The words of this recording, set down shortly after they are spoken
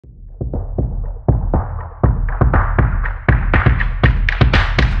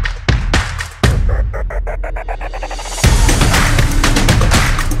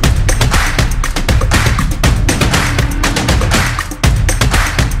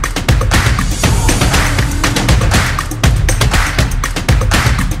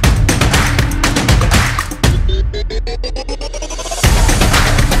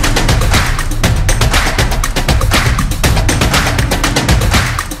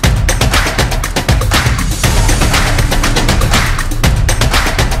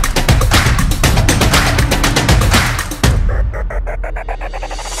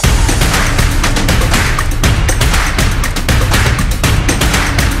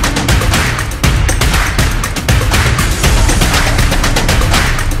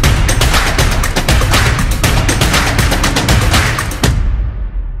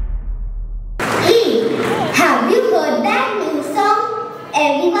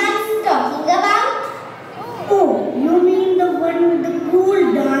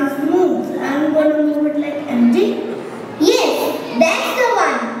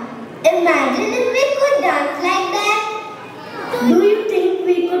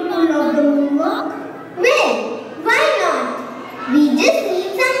moonwalk? Well, why not? We just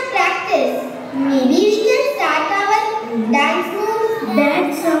need some practice. Maybe we can start our dance moves.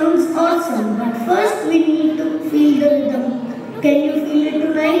 That sounds awesome, but first we need to feel the rhythm. Can you feel it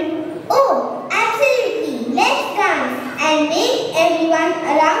tonight? Oh, absolutely. Let's dance and make everyone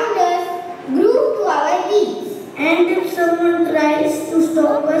around us groove to our beats. And if someone tries to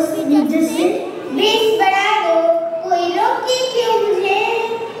stop us, we just say, base बढ़ा दो, कोई रोके क्यों मुझे?